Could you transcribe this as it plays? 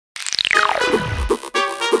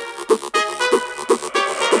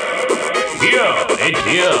It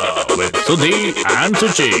Here with Sudhi and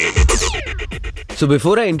Suchi. So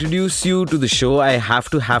before I introduce you to the show, I have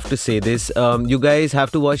to say this. You guys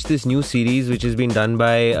have to watch this new series which has been done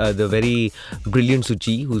by the very brilliant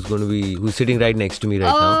Suchi, who's sitting right next to me right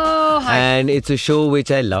now. Hi. And it's a show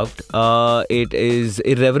which I loved. It is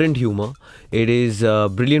irreverent humor. It is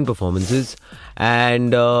brilliant performances.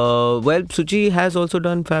 And Suchi has also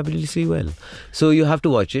done fabulously well. So you have to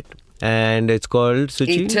watch it. And it's called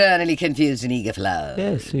Suchi. Eternally Confused and Eager for Love.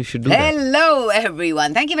 Yes, you should do that. Hello,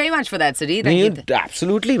 everyone. Thank you very much for that, Sudhi.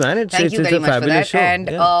 Absolutely, man. Thank you very a much for fabulous that.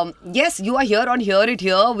 show. And yes, you are here on Hear It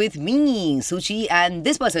Here with me, Suchi, and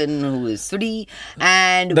this person who is Sudhi.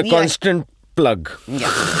 And the constant plug.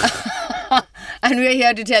 Yeah. And we are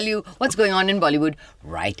here to tell you what's going on in Bollywood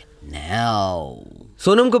right now.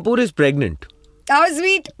 Sonam Kapoor is pregnant. How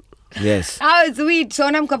sweet. Yes. How sweet.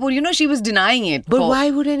 Sonam Kapoor, she was denying it. But why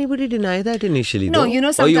would anybody deny that initially? No,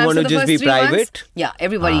 though? sometimes or you want for to the just first be 3 private? months, yeah,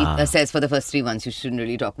 everybody says for the first 3 months you shouldn't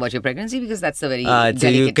really talk about your pregnancy because that's a very so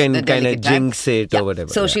delicate, you can kind of delicate time. jinx it or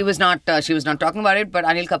whatever. So she was not talking about it, but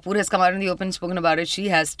Anil Kapoor has come out in the open, spoken about it. She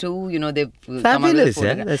has too. They've come out with a Fabulous,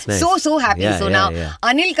 yeah, that's nice. So happy. Yeah, so yeah, now yeah.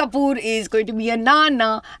 Anil Kapoor is going to be a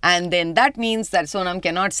nana, and then that means that Sonam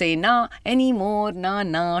cannot say na anymore,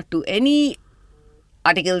 na to any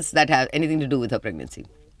articles that have anything to do with her pregnancy.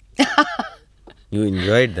 You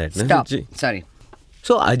enjoyed that, no? Stop. Suchi? Sorry.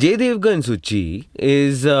 So Ajay Devgan Suchi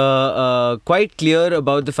is quite clear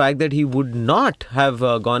about the fact that he would not have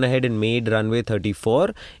gone ahead and made Runway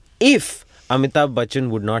 34 if Amitabh Bachchan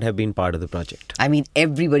would not have been part of the project. I mean,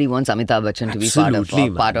 everybody wants Amitabh Bachchan to be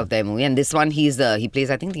part of their movie, and this one he plays,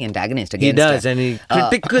 I think, the antagonist against. He does, and a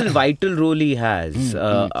critical, vital role he has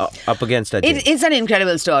up against Ajay. It's an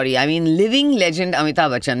incredible story. I mean, living legend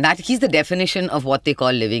Amitabh Bachchan. That he's the definition of what they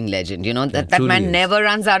call living legend. That man is. never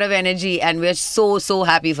runs out of energy, and we're so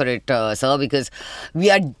happy for it, sir, because we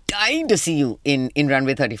are dying to see you in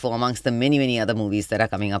Runway 34 amongst the many other movies that are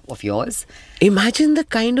coming up of yours. Imagine the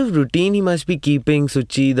kind of routine he must be keeping,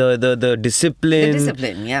 Suchi, the discipline. The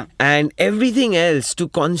discipline, yeah. And everything else to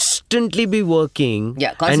constantly be working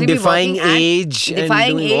and defying age and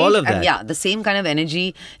doing all of that. And yeah, the same kind of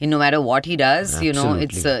energy in no matter what he does.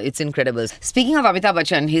 Absolutely. It's incredible. Speaking of Amitabh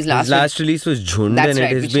Bachchan, his last release was Jhund, and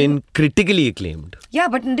it has been critically acclaimed. Yeah,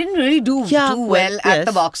 but it didn't really do too well at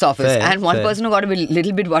the box office. Fair. One person who got a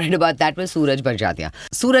little bit worried about that was Suraj Barjatia.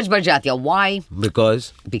 Suraj Barjatia, why?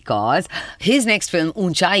 Because His next film,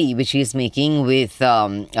 Unchai, which he is making with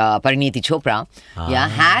Pariniti Chopra,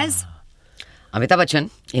 has Amitabh Bachchan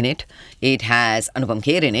in it. It has Anupam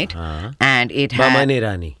Kher in it. And it has... Boman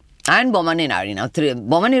Irani. And Boman Irani. Now,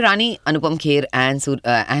 Boman Irani, Anupam Kher and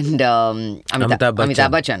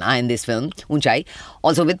Amitabh Bachchan are in this film, Unchai,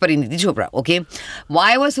 also with Pariniti Chopra. Okay,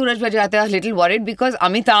 why was Suraj Barjatia a little worried? Because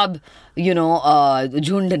Amitabh,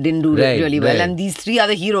 Jhund didn't do really well, and these 3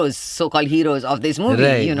 other heroes, so-called heroes of this movie,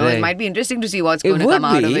 it might be interesting to see what's going to come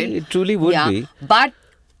out of it. It truly would be. But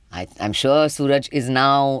I'm sure Suraj is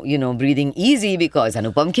now, breathing easy because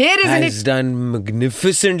Anupam Kher is in it. Has done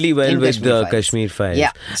magnificently well with the Kashmir Files.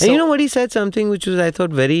 Yeah. And you know what, he said something which was, I thought,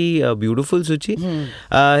 very beautiful, Suchi.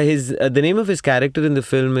 The name of his character in the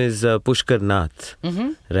film is Pushkar Nath,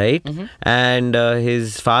 right? And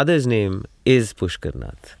his father's name is Pushkar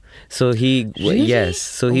Nath. So he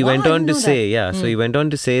went on to say, so he went on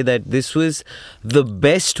to say that this was the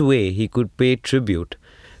best way he could pay tribute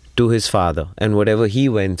to his father and whatever he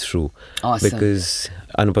went through. Awesome. Because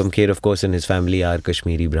Anupam Kher, of course, and his family are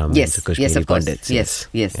Kashmiri Brahmins, Kashmiri of course. Pandits.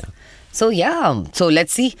 Yes. So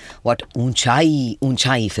let's see what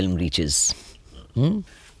Unchai film reaches.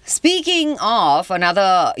 Speaking of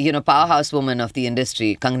another, powerhouse woman of the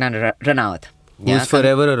industry, Kangana Ranaut. Who's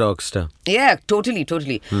forever a rock star. Yeah, totally.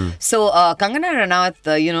 So Kangana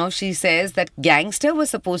Ranaut, she says that Gangster was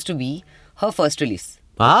supposed to be her first release.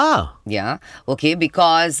 Yeah. Okay.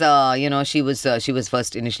 Because she was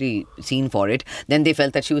first initially seen for it. Then they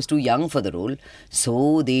felt that she was too young for the role,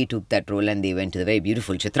 so they took that role and they went to the very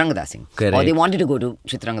beautiful Chitrangada Singh. Correct. Or they wanted to go to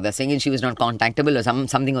Chitrangada Singh, and she was not contactable or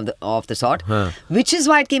something of the sort. Which is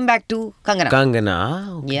why it came back to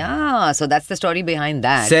Kangana. Okay. Yeah. So that's the story behind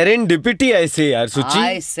that. Serendipity, I say, yaar, Suchi.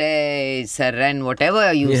 I say Seren,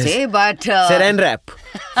 whatever you say, but Seren rap.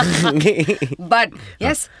 But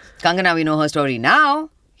yes, Kangana, we know her story now.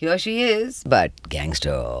 Here she is. But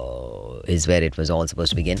Gangster is where it was all supposed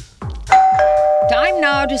to begin. Time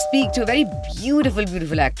now to speak to a very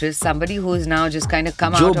beautiful actress. Somebody who is now just kind of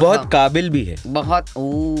come out of जो बहुत काबिल भी है. बहुत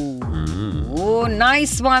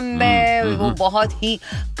nice one there. वो बहुत ही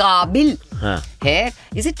काबिल hair.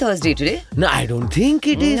 Is it Thursday today? No, I don't think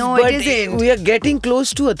it is. No, but it isn't. We are getting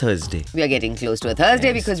close to a Thursday. We are getting close to a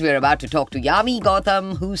Thursday because we are about to talk to Yami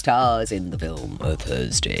Gautam, who stars in the film A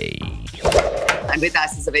Thursday. And with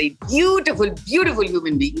us is a very beautiful, beautiful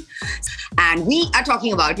human being. And we are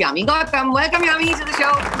talking about Yami Gautam. Welcome, Yami, to the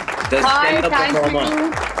show. Hi, thank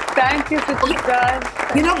you. Thank you,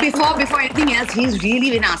 Suchi. You know, before anything else, he's really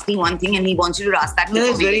been asking one thing and he wants you to ask that. No,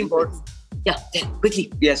 it's very important. Yeah,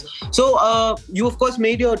 quickly. Yes. So, you of course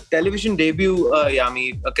made your television debut,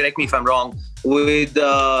 Yami, correct me if I'm wrong, with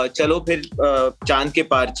Chalo Phir Chand Ke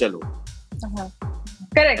Paar Chalo.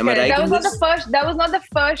 Correct. Am I right That in was this? That was not the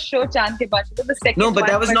first show, Chand Ke Paar. It was the second. No, but one,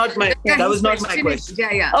 that was not my question.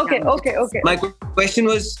 Yeah. Okay. My question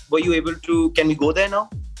was, were you able to, can we go there now?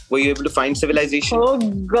 Were you able to find civilization? Oh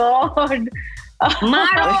God.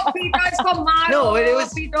 Maro, Peter, it's for Maro. No, it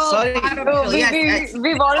was, Peter, sorry. Maro.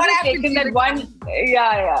 We've already taken that one.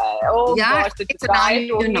 Yeah. Oh Yeah, gosh, it's Suchitra, I now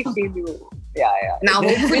you totally know. feel you. Yeah. Now,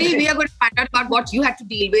 hopefully, we are going to find out about what you had to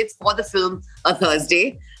deal with for the film A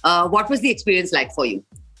Thursday. What was the experience like for you?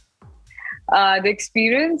 The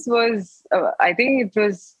experience was, I think it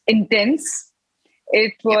was intense.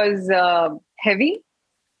 It was heavy.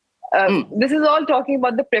 This is all talking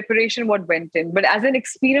about the preparation, what went in. But as an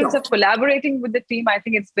experience of collaborating with the team, I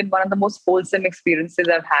think it's been one of the most wholesome experiences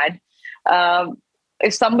I've had.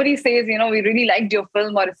 If somebody says, we really liked your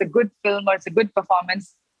film, or it's a good film, or it's a good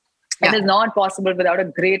performance, it is not possible without a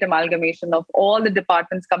great amalgamation of all the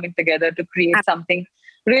departments coming together to create something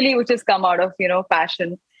really which has come out of,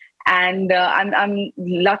 passion. And I'm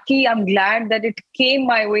lucky, I'm glad that it came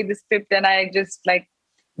my way, the script, and I just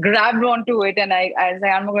grabbed onto it, and I said,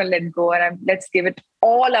 I'm not going to let go, and let's give it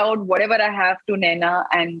all out, whatever I have to Naina,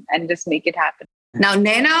 and just make it happen. Now,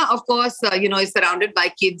 Naina, of course, is surrounded by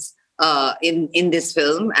kids in this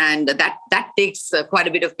film, and that takes quite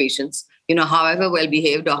a bit of patience. However well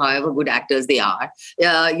behaved or however good actors they are.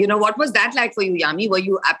 What was that like for you, Yami? Were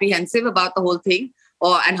you apprehensive about the whole thing,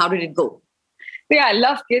 and how did it go? Yeah, I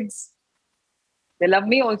love kids. They love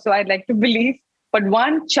me also, I'd like to believe. But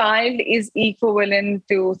one child is equivalent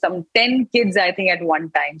to some 10 kids, I think, at one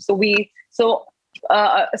time. So we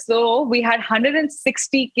had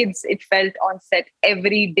 160 kids, it felt, on set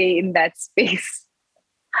every day in that space.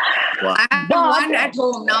 Wow. I have one at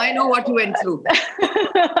home. Now I know what you went through.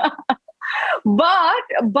 But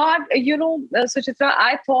Suchitra,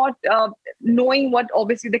 I thought, knowing what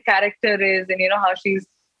obviously the character is, and how she's,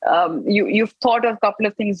 you've thought of a couple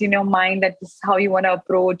of things in your mind, that this is how you want to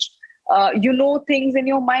approach. Things in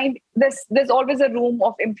your mind. There's always a room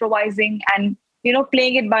of improvising and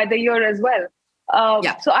playing it by the ear as well.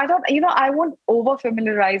 So I thought, I won't over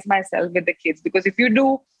familiarize myself with the kids, because if you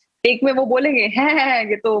do, take me, wo bolenge,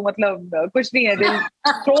 ye to matlab kuch nahi hai.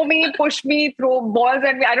 They'll throw me, push me, throw balls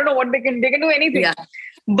at me. I don't know what they can do anything. Yeah.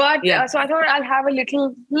 But so I thought I'll have a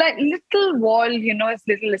little wall, it's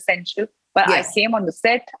little essential. But I came on the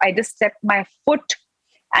set, I just stepped my foot,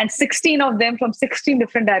 and 16 of them from 16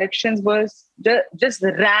 different directions just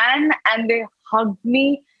ran, and they hugged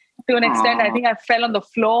me to an extent. I think I fell on the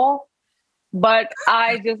floor, but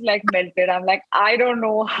I just melted. I'm like, I don't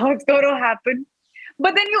know how it's going to happen.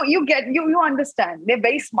 But then you understand. They're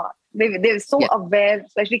very smart. They're so aware,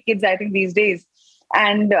 especially kids, I think, these days.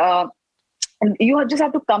 And you just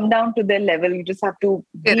have to come down to their level. You just have to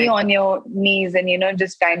be on your knees and,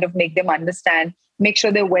 just kind of make them understand. Make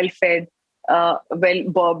sure they're well fed, well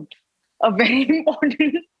bobbed. Very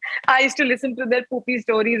important. I used to listen to their poopy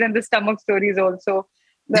stories and the stomach stories also.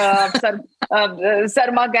 Sarma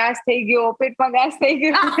gas thei gyo, pitma gas thei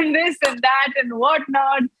gyo, and this and that and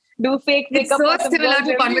whatnot. Do fake makeup. It's so similar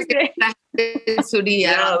to conversation with Sudhi.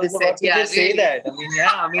 I was about to just say that.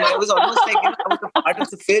 It was almost like I was a part of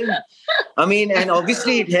the film. And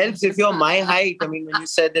obviously it helps if you're my height. When you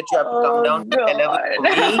said that you have to come down to the level for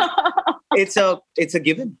me, it's a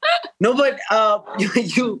given. No, but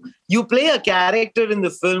you play a character in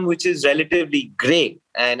the film which is relatively grey,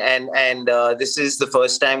 and this is the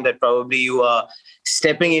first time that probably you are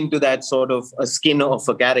stepping into that sort of a skin of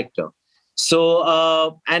a character.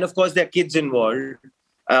 So, and of course, there are kids involved.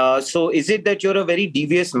 So, is it that you're a very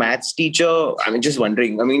devious maths teacher? Just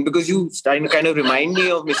wondering. Because you kind of remind me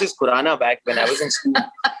of Mrs. Khurana back when I was in school.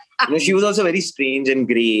 She was also very strange and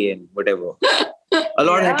grey and whatever. A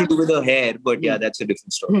lot had to do with her hair, but that's a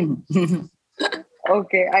different story.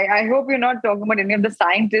 Okay, I hope you're not talking about any of the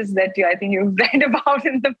scientists that I think you've read about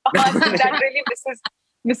in the past. That really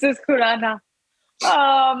Mrs. Khurana.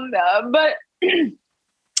 But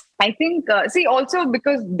I think, also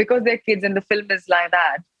because they're kids and the film is like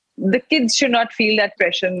that, the kids should not feel that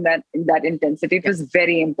pressure and that intensity. It was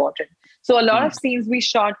very important. So a lot of scenes we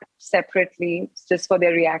shot separately just for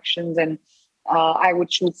their reactions, and I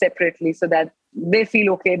would shoot separately so that they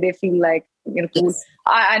feel okay, they feel like, cool. Yes.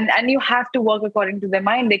 And you have to work according to their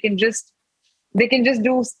mind. They can just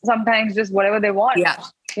do sometimes just whatever they want. Yeah.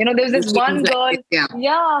 There's this Do one things like girl, this,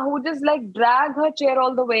 yeah. who just like drag her chair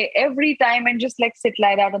all the way every time and just like sit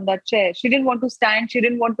light out on that chair. She didn't want to stand. She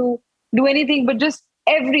didn't want to do anything, but just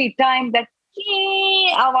every time that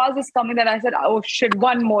awaz is coming, that I said, oh shit,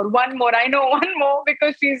 one more. I know one more,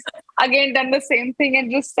 because she's again done the same thing and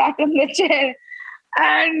just sat on the chair.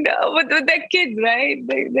 And with their kids, right?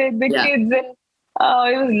 The kids, and it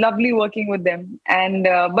was lovely working with them. And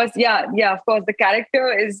but yeah, of course, the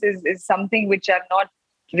character is something which I've not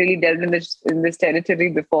really delved in this territory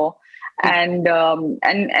before. And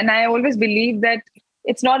I always believe that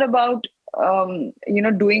it's not about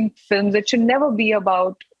doing films. It should never be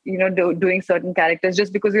about doing certain characters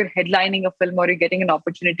just because you're headlining a film or you're getting an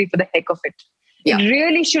opportunity for the heck of it. Yeah. It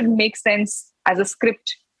really should make sense as a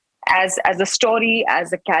script, as a story,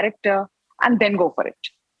 as a character, and then go for it.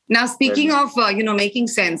 Now, speaking of making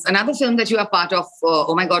sense, another film that you are part of,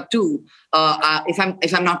 Oh My God 2,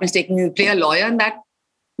 if I'm not mistaken, you play a lawyer in that,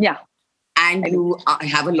 Yeah. and you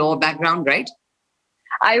have a law background, right?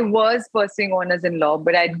 I was pursuing honors in law,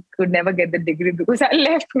 but I could never get the degree because I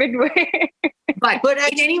left midway. But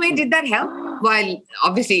in any way, did that help? While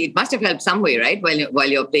obviously it must have helped some way, right? While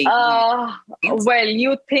you're playing. Well,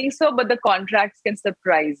 you think so, but the contracts can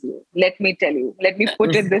surprise you. Let me tell you. Let me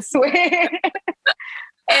put it this way.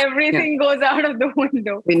 Everything goes out of the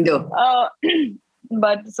window.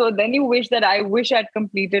 But so then you wish I'd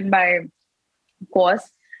completed my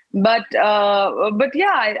course. But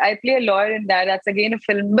yeah, I play a lawyer in that. That's again a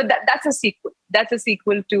film, but that's a sequel. That's a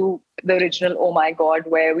sequel to the original Oh My God,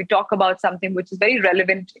 where we talk about something which is very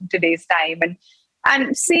relevant in today's time,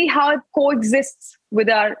 and see how it coexists with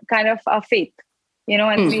our kind of our faith,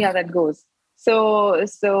 and see how that goes. So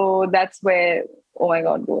that's where Oh My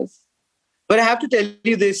God goes. But I have to tell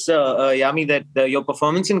you this, Yami, that your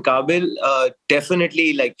performance in Kabil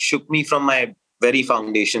definitely shook me from my very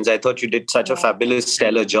foundations. I thought you did such a fabulous,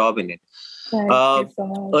 stellar job in it. Thank you so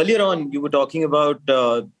much. Earlier on, you were talking about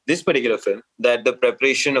this particular film, that the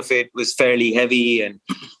preparation of it was fairly heavy and,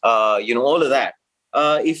 all of that.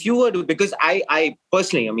 If you were to, because I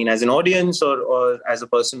personally, as an audience or as a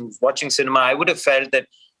person who's watching cinema, I would have felt that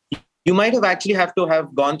you might have actually have to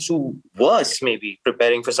have gone through worse, maybe,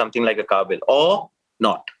 preparing for something like a Kabil, or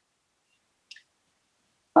not.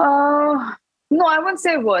 No, I won't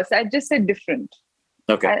say worse. I'd just say different.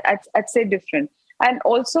 Okay. I'd say different. And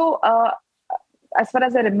also, as far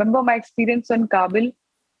as I remember my experience on Kabil,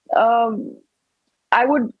 I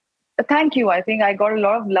would thank you. I think I got a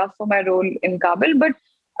lot of love for my role in Kabil. But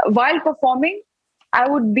while performing, I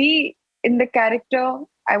would be in the character.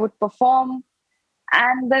 I would perform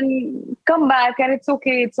and then come back, and it's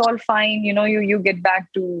okay. It's all fine. You get back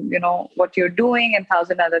to, what you're doing and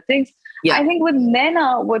 1,000 other things. Yeah. I think with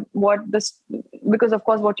Naina, because of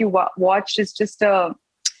course what you watched is just a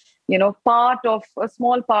small part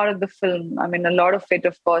of the film. A lot of it,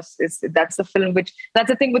 of course, that's the film that's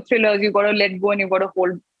the thing with thrillers. You got to let go and you got to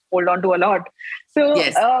hold on to a lot. So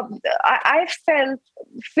yes. I felt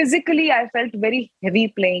physically, very heavy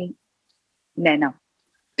playing Naina.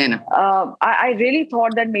 I really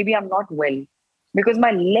thought that maybe I'm not well because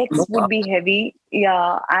my legs would be heavy.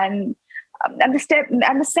 Yeah. And the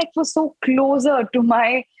set was so closer to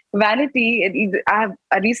my vanity. I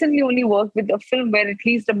recently only worked with a film where at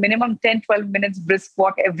least a minimum 10-12 minutes brisk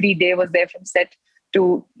walk every day was there from set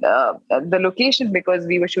to the location, because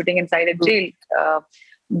we were shooting inside a jail.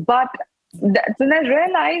 But then I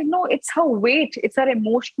realized, no, it's her weight. It's her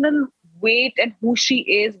emotional weight, and who she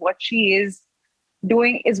is, what she is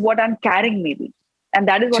doing is what I'm carrying, maybe. And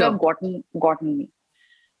that is what have gotten me.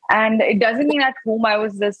 And it doesn't mean at home I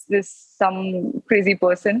was this some crazy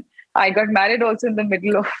person. I got married also in the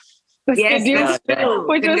middle of the schedule,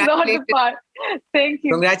 which was not the part. Thank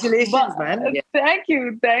you. Congratulations, man. Yeah. Thank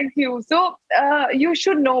you. So you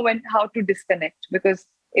should know how to disconnect, because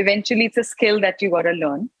eventually it's a skill that you got to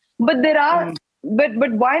learn. But there are,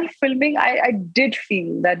 but while filming, I did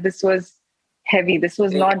feel that this was heavy. This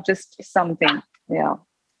was not just something. Yeah.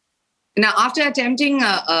 Now, after attempting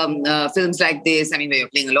films like this, where you're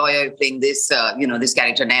playing a lawyer, you're playing this, this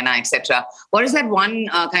character, Naina, etc. What is that one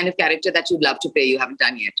kind of character that you'd love to play you haven't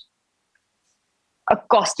done yet? A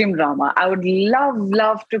costume drama. I would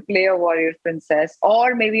love to play a warrior princess,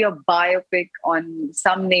 or maybe a biopic on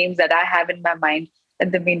some names that I have in my mind,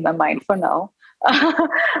 that they've been in my mind for now.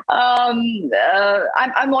 I'm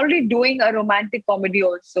already doing a romantic comedy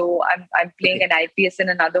also. I'm playing an IPS in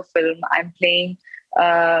another film. I'm playing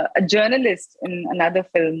a journalist in another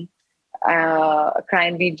film, a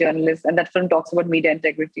crime beat journalist, and that film talks about media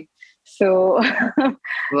integrity. So,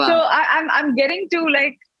 so I'm getting to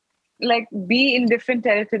like be in different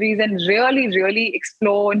territories and really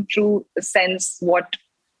explore in true sense what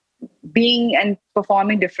being and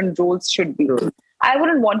performing different roles should be. I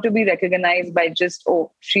wouldn't want to be recognized by just,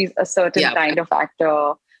 oh, she's a certain kind of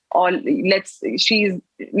actor, or let's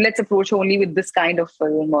approach only with this kind of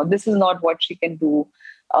film, or this is not what she can do.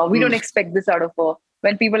 We don't expect this out of her.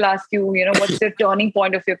 When people ask you, what's the turning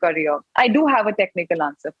point of your career? I do have a technical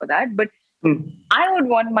answer for that, but I would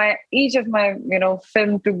want each of my,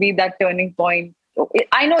 film to be that turning point.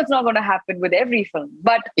 I know it's not going to happen with every film,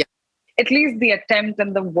 but at least the attempt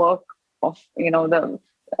and the work of,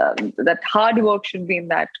 that hard work should be in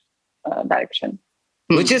that direction.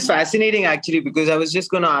 Which is fascinating, actually, because I was just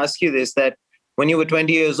going to ask you this, that when you were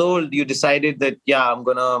 20 years old, you decided that, I'm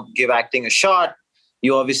going to give acting a shot.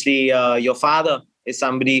 You obviously, your father is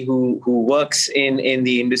somebody who works in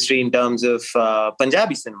the industry in terms of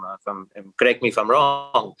Punjabi cinema, correct me if I'm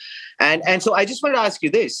wrong. And so I just want to ask you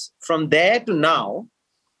this, from there to now,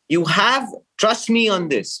 you have, trust me on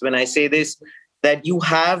this, when I say this, that you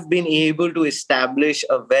have been able to establish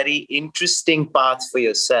a very interesting path for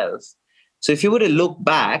yourself. So if you were to look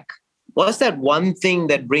back, what's that one thing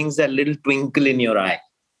that brings that little twinkle in your eye?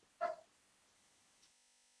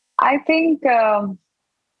 I think I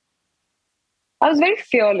was very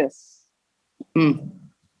fearless.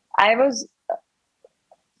 I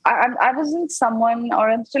wasn't someone, or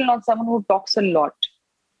I'm still not someone who talks a lot.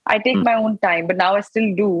 I take my own time, but now I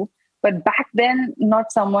still do. But back then,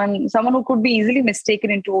 not someone who could be easily mistaken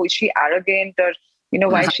into, oh, is she arrogant, or,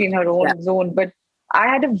 why is she in her own zone? But I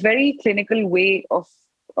had a very clinical way of,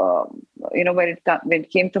 when it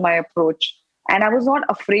came to my approach. And I was not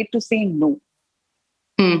afraid to say no.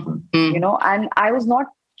 And I was not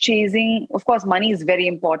chasing, of course, money is very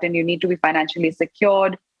important. You need to be financially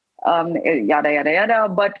secured, yada, yada, yada.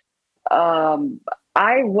 But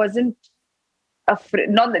I wasn't afraid.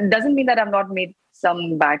 It doesn't mean that I've not made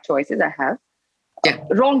some bad choices. I have.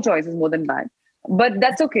 Wrong choices more than bad. But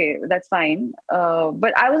that's okay. That's fine.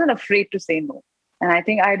 But I wasn't afraid to say no. And I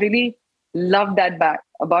think I really loved that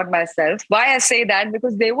about myself. Why I say that?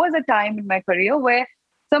 Because there was a time in my career where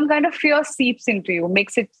some kind of fear seeps into you,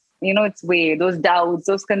 makes it, its way, those doubts,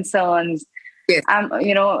 those concerns. Yes.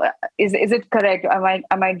 Is it correct?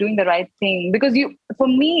 Am I doing the right thing? Because for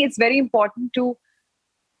me, it's very important to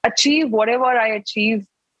achieve whatever I achieve,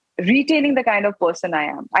 retaining the kind of person I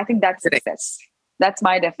am. I think that's success. That's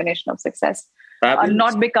my definition of success.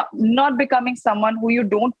 Not becoming someone who you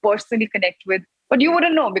don't personally connect with, but you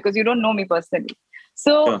wouldn't know because you don't know me personally.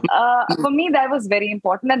 So for me, that was very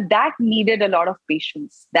important, and that needed a lot of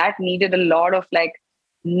patience. That needed a lot of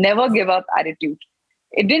never give up attitude.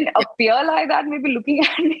 It didn't appear like that, maybe looking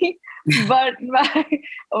at me, but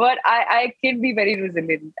I can be very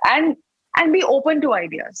resilient and be open to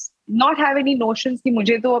ideas. Not have any notions कि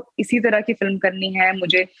मुझे तो इसी तरह की film करनी है,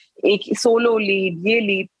 मुझे एक solo lead, ये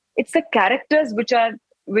lead. It's the characters which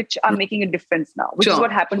are making a difference now, which is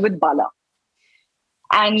what happened with Bala.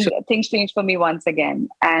 And things changed for me once again.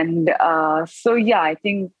 And so, I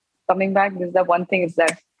think coming back, this is the one thing, is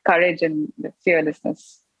that courage and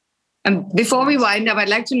fearlessness. And before we wind up, I'd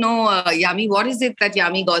like to know, Yami, what is it that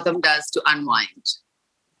Yami Gautam does to unwind?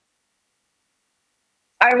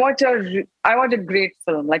 I watch a great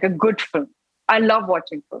film, like a good film. I love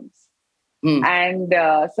watching films. And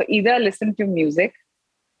so either listen to music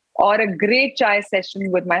or a great chai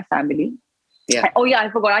session with my family. Yeah. Oh yeah, I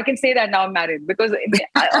forgot. I can say that now I'm married, because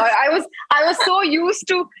I was so used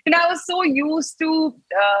to,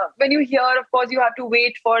 when you hear, of course, you have to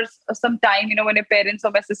wait for some time, when your parents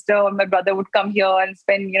or my sister or my brother would come here and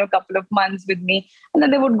spend, a couple of months with me, and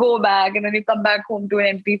then they would go back, and then you come back home to an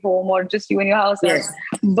empty home or just you and your house. Yes.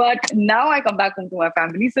 But now I come back home to my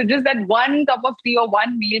family. So just that one cup of tea or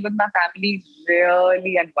one meal with my family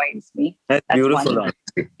really unwinds me. That's beautiful. One.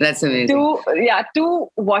 That's amazing. Two,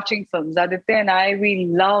 watching films. Aditya and I, we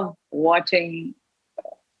love watching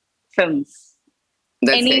films.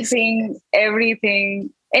 Anything, everything,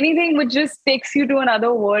 anything which just takes you to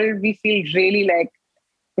another world, we feel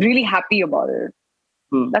really happy about it.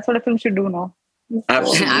 That's what a film should do now.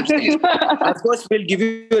 Absolutely. Of course, we'll give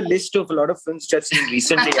you a list of a lot of films I've seen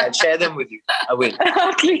recently. I'll share them with you. I will.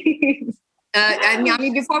 Please. And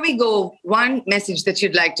Yami, before we go, one message that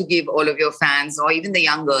you'd like to give all of your fans, or even the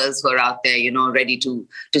young girls who are out there, ready to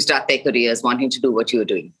start their careers, wanting to do what you're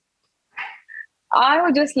doing. I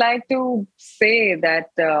would just like to say that,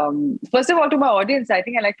 first of all, to my audience, I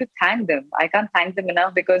think I like to thank them. I can't thank them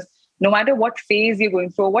enough, because no matter what phase you're going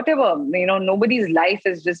through, whatever, nobody's life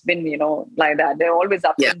has just been, like that. There are always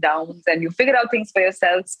ups and downs, and you figure out things for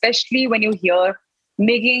yourself, especially when you're here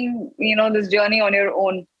making, this journey on your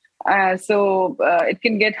own. So it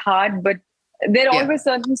can get hard, but there are always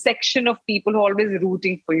certain section of people who are always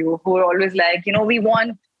rooting for you, who are always like, we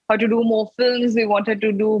want her to do more films, we want her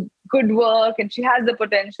to do good work, and she has the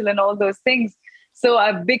potential and all those things. So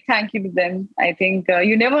a big thank you to them. I think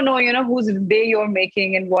you never know, whose day you're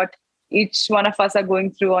making and what each one of us are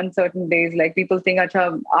going through on certain days. Like people think,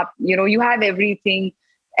 you have everything.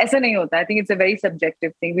 Aisa nahi hota. I think it's a very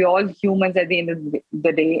subjective thing. We're all humans at the end of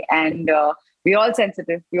the day, and we're all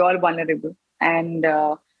sensitive. We're all vulnerable. And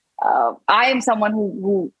I am someone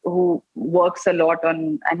who works a lot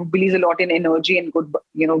on and who believes a lot in energy and good,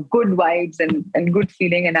 good vibes and good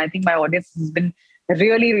feeling. And I think my audience has been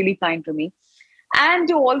really, really kind to me. And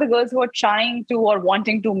to all the girls who are trying to or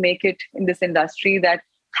wanting to make it in this industry, that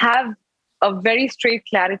have a very straight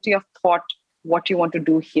clarity of thought, what you want to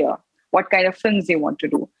do here, what kind of films you want to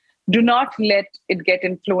do. Do not let it get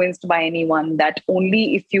influenced by anyone that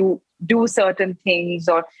only if you do certain things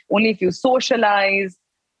or only if you socialize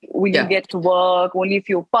will you get to work, only if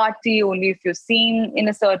you party, only if you're seen in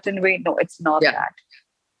a certain way. No, it's not that.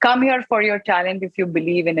 Come here for your talent if you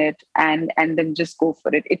believe in it, and then just go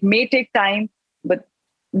for it. It may take time, but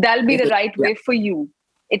that'll be the right way for you.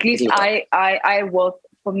 At least I work,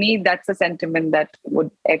 for me, that's a sentiment that would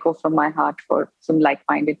echo from my heart for some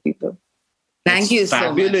like-minded people. Thank you so much.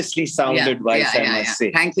 Fabulously sound advice, I must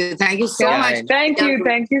say. Thank you so much. Thank you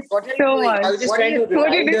so much. I was just trying to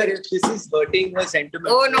remind her if this is hurting her sentiment.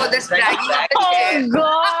 Oh no, this dragging of the chair.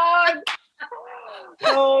 God.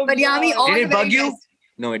 Oh, but Yami, all did the it bug very you? best.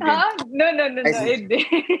 No, it didn't. No, it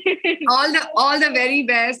did. All the very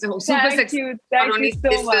best. Super success. Thank you so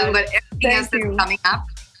this much. film, but everything else that's coming up.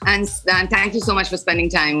 And thank you so much for spending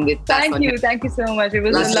time with us. Thank you so much. It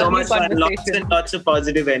was a lovely conversation. Lots of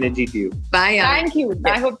positive energy to you. Bye. Thank you.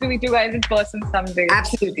 I hope to meet you guys in person someday.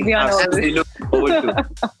 Absolutely. Absolutely. Look forward to.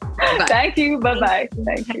 Thank you. Bye-bye.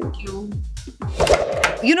 Thank you.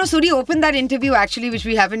 Sudhi opened that interview actually, which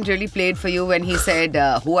we haven't really played for you, when he said,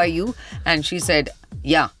 who are you? And she said,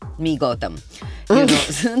 yeah, me Gautam. So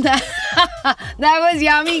that was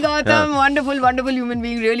Yami Gautam. Wonderful human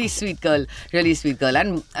being. Really sweet girl.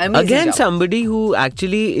 And again, job. somebody who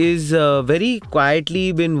actually is very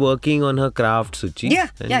quietly been working on her craft, Suchi. Yeah.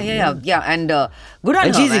 And good on her.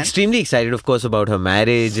 And she's man. extremely excited, of course, about her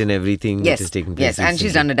marriage and everything which is taking place. Yes, and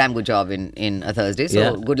she's done a damn good job in a Thursday.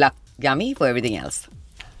 So good luck, Yami, for everything else.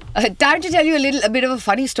 Time to tell you a bit of a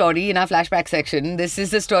funny story in our flashback section. This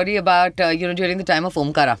is the story about, during the time of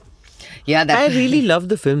Omkara. Yeah, I really love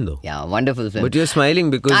the film though. Yeah, wonderful film. But you're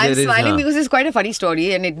smiling because I'm smiling because it's quite a funny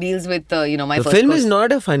story, and it deals with, my the first film is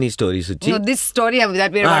not a funny story, Suchi. No, this story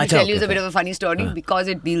that we're about to tell you is a bit of a funny story because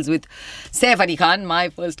it deals with Saif Ali Khan, my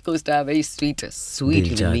first co-star, very sweet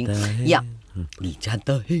human being. Yeah. Dil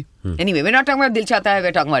Chahta Hai. Anyway, we're not talking about Dil Chahta Hai,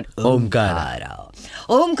 we're talking about Omkara.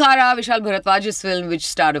 Omkara, Vishal Bharadwaj's film, which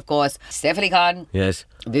starred, of course, Saif Ali Khan, Yes.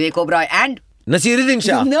 Vivek Oberoi, and Nasiruddin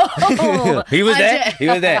Shah. No. He was there.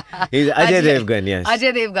 He's Ajay Devgan, yes.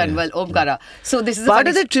 Ajay Devgan, well, Omkara. So this is part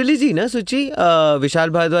of the trilogy, na, Suchi? Vishal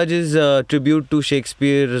Bharadwaj's tribute to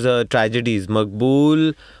Shakespeare's tragedies,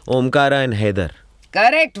 Maqbool, Omkara and Haider.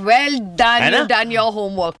 Correct. Well done. You've done your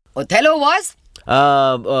homework. Othello was?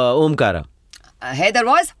 Omkara. Haider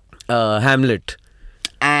was? Hamlet.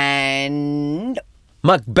 And...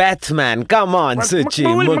 Macbeth, man. Come on, Suchi.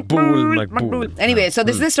 Maqbool. Anyway, so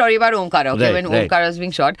this is the story about Omkara. Okay, when Omkara was being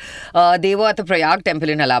shot, they were at the Prayag temple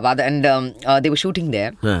in Allahabad, and they were shooting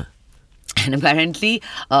there. And apparently,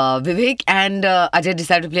 Vivek and Ajay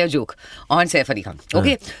decided to play a joke on Saif Ali Khan.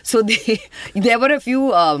 Okay, so there were a few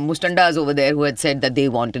mustandas over there who had said that there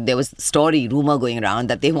was rumor going around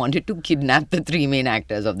that they wanted to kidnap the three main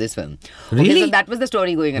actors of this film. Really? Okay, so that was the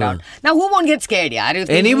story going around. Now, who won't get scared, yaar? If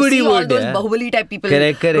anybody you see would, all those Bahubali type people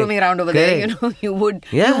roaming around over there, you would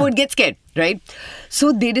get scared, right?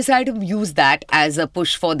 So they decided to use that as a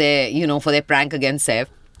push for their prank against Saif.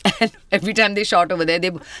 And every time they shot over there,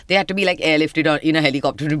 they had to be like airlifted in a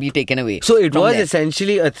helicopter to be taken away. So it was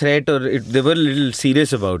essentially a threat, or they were a little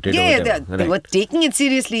serious about it. Yeah, they were taking it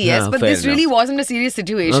seriously, yes. But this really wasn't a serious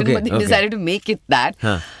situation. But they decided to make it that.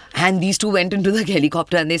 And these two went into the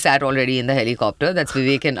helicopter and they sat already in the helicopter. That's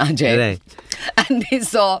Vivek and Ajay. Right. And they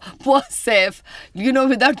saw poor Saif,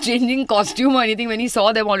 without changing costume or anything, when he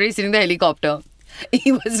saw them already sitting in the helicopter.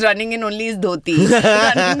 He was running in only his dhoti,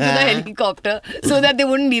 running to the helicopter so that they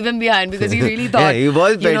wouldn't leave him behind, because he really thought, he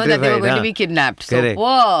was that they were going to be kidnapped. Correct.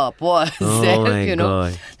 So poor Saif,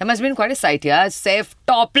 God. That must have been quite a sight, yeah. Saif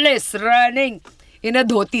topless, running. in a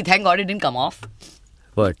dhoti. Thank God it didn't come off.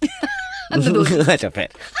 What? अच्छा fair.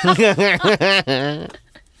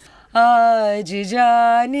 आज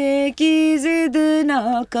जाने की जिद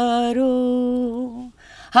ना करो,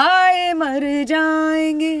 हाय मर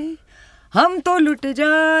जाएंगे हम तो लुट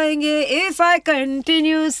जाएंगे if I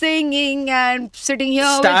continue singing and sitting here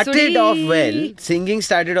Started with Sudhi. off well. Singing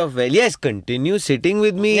started off well. Yes, continue sitting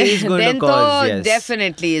with me is going Then to cause. तो Yes.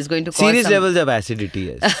 definitely is going to cause Serious some... levels of acidity.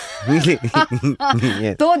 Yes.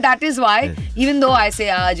 Yes. तो that is why even though I say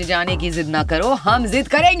आज जाने की जिद ना करो, हम जिद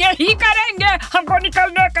करेंगे ही करेंगे, हमको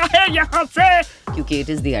निकलने का है यहाँ से, क्योंकि it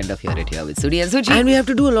is the end of Hear It Here with Sudhi and Suchi. And we have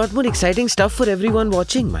to do a lot more exciting stuff for everyone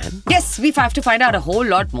watching, man. Yes, we have to find out a whole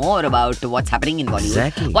lot more about what's happening in Bollywood.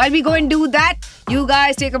 Exactly. While we go and do that, you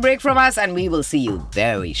guys take a break from us and we will see you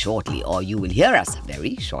very shortly, or you will hear us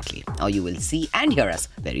very shortly, or you will see and hear us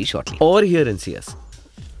very shortly. Or hear and see us.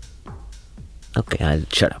 Okay, I'll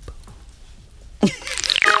shut up.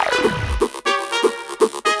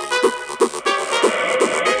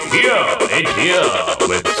 Hear It Here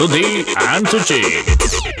with Sudhi and Suchi.